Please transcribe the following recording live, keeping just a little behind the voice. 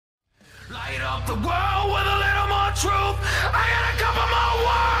up the world with a little more truth. I got a couple more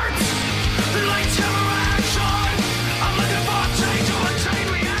words. Lights, camera, action. I'm looking for a change or a chain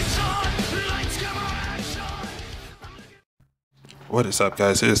reaction. Lights, camera, action. What is up,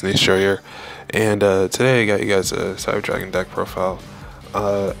 guys? It is Nate Show here, and today I got you guys a Cyber Dragon deck profile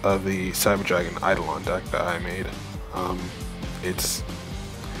of the Cyber Dragon Eidolon deck that I made. It's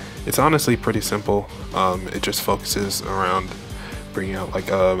honestly pretty simple. It just focuses around bringing out like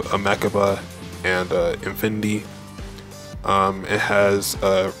a Mechaba and Infinity. It has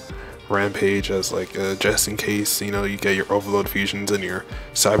Rampage as like just in case, you know, you get your Overload fusions and your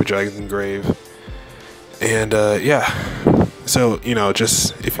Cyber Dragons engrave. And yeah, so you know,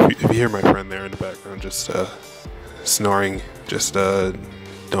 just if you hear my friend there in the background just snoring, just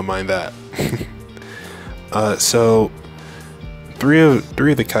don't mind that. So three of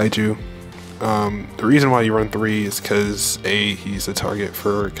the kaiju. The reason why you run 3 is because A, he's a target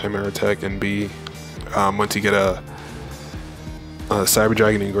for Chimera Tech, and B, once you get a Cyber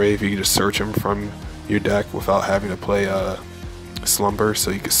Dragon engrave, you can just search him from your deck without having to play Slumber.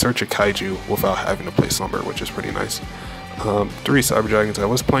 So you can search a kaiju without having to play Slumber, which is pretty nice. 3 Cyber Dragons. I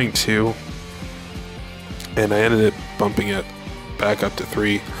was playing 2, and I ended up bumping it back up to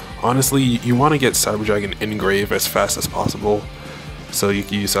 3. Honestly, you want to get Cyber Dragon engrave as fast as possible, so you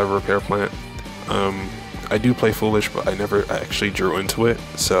can use Cyber Repair Plant. I do play Foolish, but I never actually drew into it,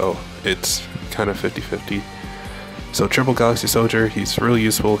 so it's kind of 50-50. So triple Galaxy Soldier, he's really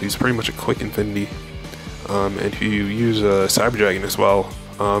useful. He's pretty much a quick Infinity. And if you use a Cyber Dragon as well,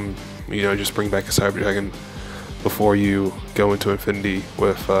 you know, just bring back a Cyber Dragon before you go into Infinity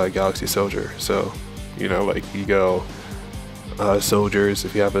with Galaxy Soldier. So, you know, like you go Soldiers,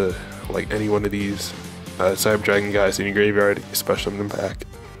 if you have like any one of these Cyber Dragon guys in your graveyard, you special them back.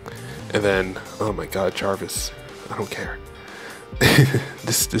 And then, oh my god, Jarvis, I don't care.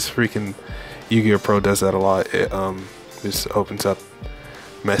 this freaking Yu-Gi-Oh! Pro does that a lot. It just opens up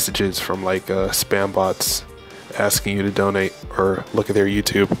messages from like spam bots asking you to donate or look at their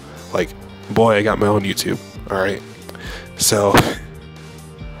YouTube. Like, boy, I got my own YouTube. Alright. So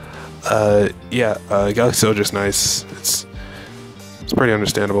yeah, Galaxy Soldier's nice. It's pretty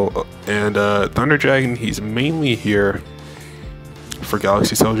understandable. And Thunder Dragon, he's mainly here for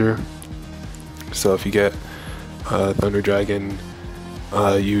Galaxy Soldier. So if you get Thunder Dragon,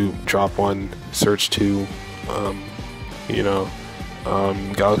 you drop 1, search 2. You know,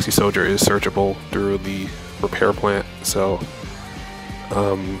 Galaxy Soldier is searchable through the Repair Plant, so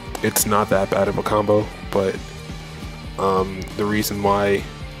it's not that bad of a combo. But the reason why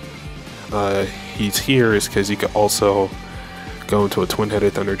he's here is because you could also go into a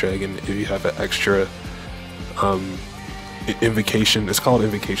twin-headed Thunder Dragon if you have an extra Invocation. It's called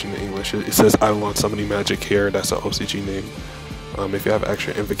Invocation in English. It says Eidolon Summoning Magic here. That's an OCG name. If you have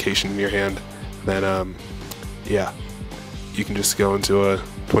extra Invocation in your hand, then yeah, you can just go into a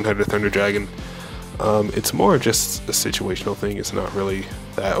twin-headed Thunder Dragon. It's more just a situational thing. It's not really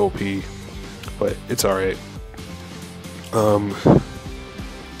that OP, but it's alright.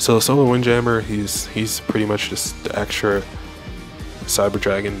 So Solar Windjammer, he's pretty much just the extra Cyber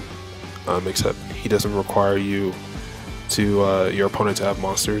Dragon, except he doesn't require you to your opponent to have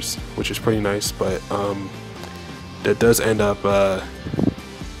monsters, which is pretty nice, but that does end up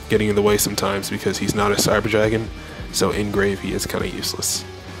getting in the way sometimes because he's not a Cyber Dragon, so in grave he is kind of useless.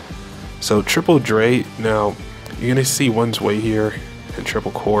 So triple Dre, now you're gonna see one's way here and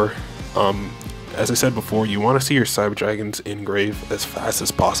triple core. As I said before, you want to see your Cyber Dragons in grave as fast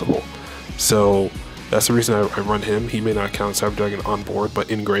as possible, so that's the reason I run him. He may not count Cyber Dragon on board,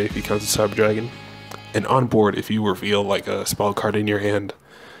 but in grave he counts as Cyber Dragon. And on board, if you reveal like a spell card in your hand,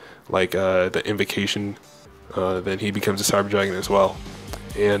 like the Invocation, then he becomes a Cyber Dragon as well.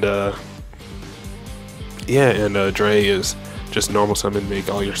 And yeah, and Dre is just normal summon, make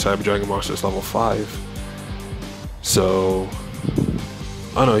all your Cyber Dragon monsters level 5. So,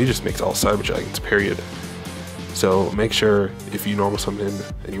 oh no, he just makes all Cyber Dragons, period. So make sure if you normal summon him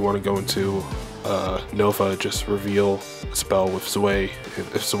and you want to go into Nova, just reveal a spell with Zwei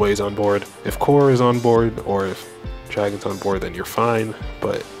if Zwei is on board. If Core is on board, or if Dragon's on board, then you're fine,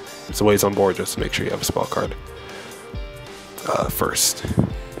 but if Zwei is on board, just make sure you have a spell card first.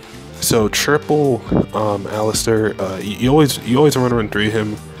 So triple Alistair, you always run 3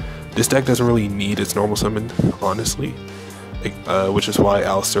 him. This deck doesn't really need its normal summon, honestly, which is why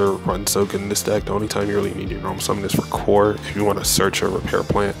Alistair runs so good in this deck. The only time you really need your normal summon is for Core, if you want to search a Repair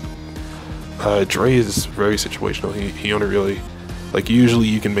Plant. Dre is very situational. He only really, like, usually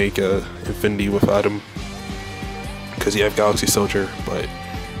you can make a Infinity without him because you have Galaxy Soldier, but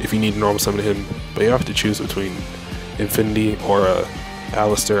if you need to normal summon him, but you have to choose between Infinity or a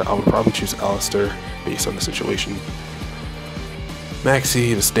Alistair, I would probably choose Alistair based on the situation.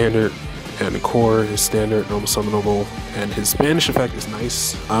 Maxi, the standard, and the core is standard, normal summonable, and his banish effect is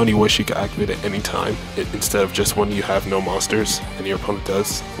nice. I only wish you could activate it any time instead of just when you have no monsters and your opponent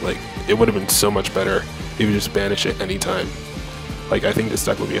does. Like, it would have been so much better if you just banish it anytime. Like, I think this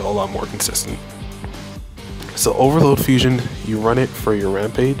deck would be a whole lot more consistent. So Overload Fusion, you run it for your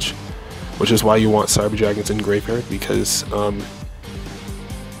Rampage, which is why you want Cyber Dragons in Graveyard, because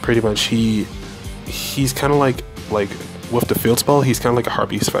pretty much he's kind of like with the field spell, he's kind of like a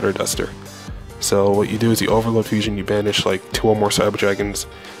Harpy's Feather Duster. So what you do is you Overload Fusion, you banish like 2 or more Cyber Dragons,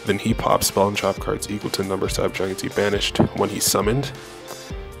 then he pops spell and trap cards equal to the number of Cyber Dragons he banished when he's summoned.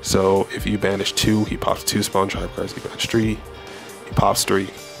 So if you banish 2, he pops 2 spell and trap cards, you banish 3, he pops 3.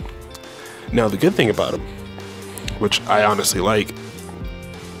 Now the good thing about him, which I honestly like,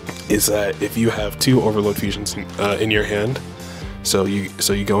 is that if you have 2 Overload Fusions in your hand, so you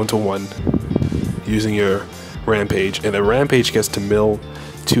go into 1 using your Rampage, and the Rampage gets to mill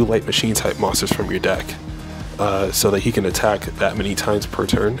 2 Light Machine type monsters from your deck, so that he can attack that many times per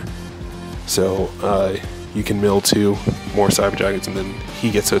turn. So you can mill 2 more Cyber Dragons, and then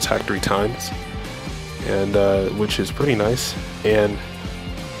he gets to attack 3 times, and which is pretty nice. And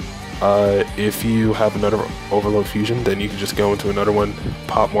if you have another Overload Fusion, then you can just go into another one,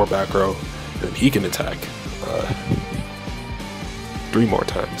 pop more back row, and then he can attack 3 more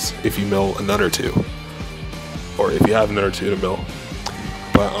times if you mill another 2. Or if you have another 2 to mill.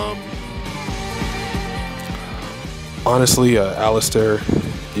 But honestly, Alistair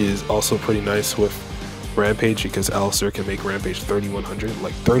is also pretty nice with Rampage, because Alistair can make Rampage 3100,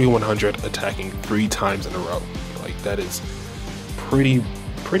 like 3100 attacking 3 times in a row. Like, that is pretty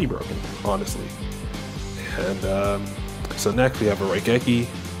broken, honestly. And so next we have a Raigeki.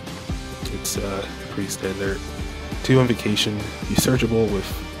 It's pretty standard. 2 Invocation, you searchable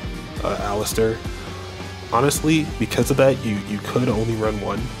with Alistair. Honestly, because of that, you could only run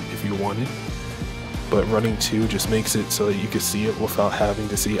 1 if you wanted, but running 2 just makes it so that you can see it without having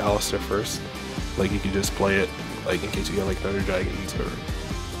to see Alistair first. Like, you can just play it, like, in case you get like Thunder Dragons, or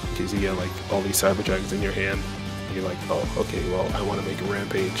in case you get like all these Cyber Dragons in your hand, and you're like, oh, okay, well, I want to make a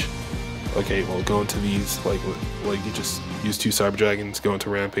Rampage. Okay, well, go into these, like you just use 2 Cyber Dragons, go into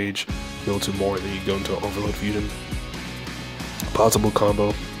Rampage, go into more, and then you go into Overload Fusion. Possible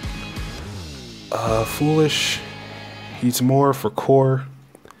combo. Foolish, he's more for core,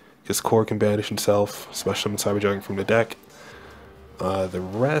 because core can banish himself, special summon Cyber Dragon from the deck. The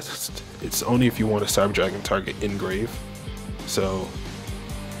rest, it's only if you want a Cyber Dragon target in grave, so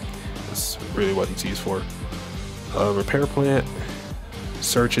that's really what he's used for. Repair Plant,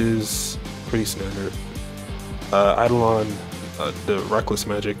 searches, pretty standard. Eidolon, the Reckless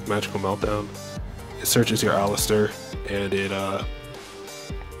Magical Meltdown, it searches your Alistair, and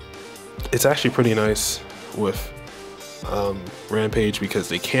it's actually pretty nice with Rampage, because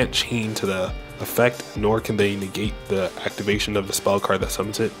they can't chain to the effect, nor can they negate the activation of the spell card that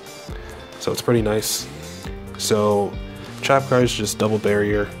summons it. So it's pretty nice. So trap card is just double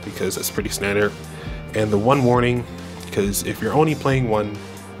barrier, because it's pretty standard. And the 1 warning, because if you're only playing 1,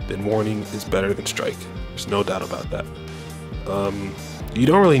 then warning is better than strike. There's no doubt about that. You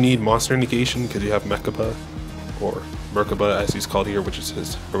don't really need monster negation, because you have Mechaba, or Merkaba as he's called here, which is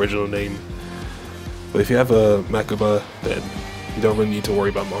his original name. But if you have a Mechaba, then you don't really need to worry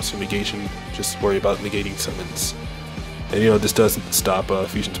about monster negation, just worry about negating summons. And this doesn't stop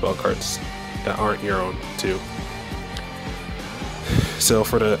fusion spell cards that aren't your own too. So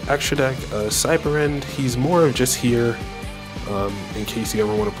for the extra deck, Cyber End, he's more of just here in case you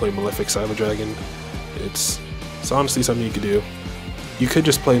ever want to play Malefic Cyber Dragon. It's honestly something you could do. You could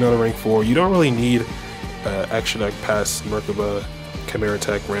just play another rank 4. You don't really need extra deck past Merkaba, Chimera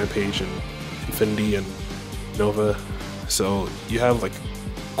Tech, Rampage, and Infinity and Nova, so you have like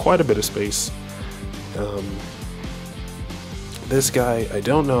quite a bit of space. This guy, I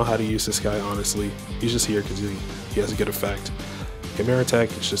don't know how to use this guy, honestly. He's just here because he has a good effect. Chimera Tech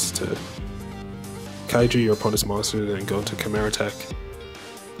is just to Kaiju your opponent's monster, then go into Chimera Tech.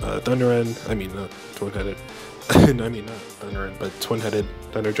 Thunder End, I mean not Twin-Headed, I mean not Thunder End, but Twin-Headed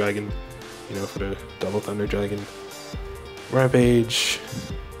Thunder Dragon, for the double Thunder Dragon. Rampage,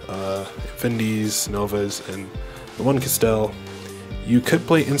 Infinities, Novas, and the 1 Castell. You could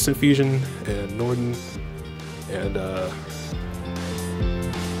play Instant Fusion and Norden, and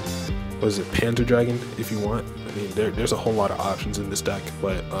what is it, Panther Dragon if you want. I mean, there's a whole lot of options in this deck,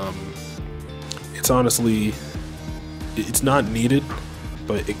 but it's honestly, it's not needed,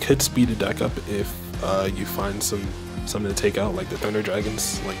 but it could speed the deck up if you find something to take out, like the Thunder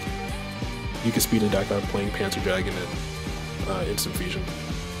Dragons. Like, you could speed the deck up playing Panther Dragon and instant fusion.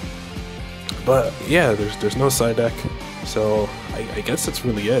 But yeah, there's no side deck, so I guess that's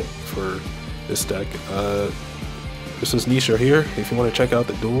really it for this deck. This was Nisha here. If you want to check out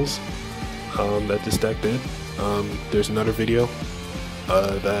the duels that this deck did, there's another video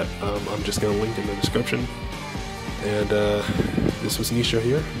that I'm just gonna link in the description. And this was Nisha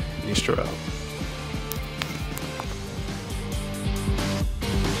here. Nisha out.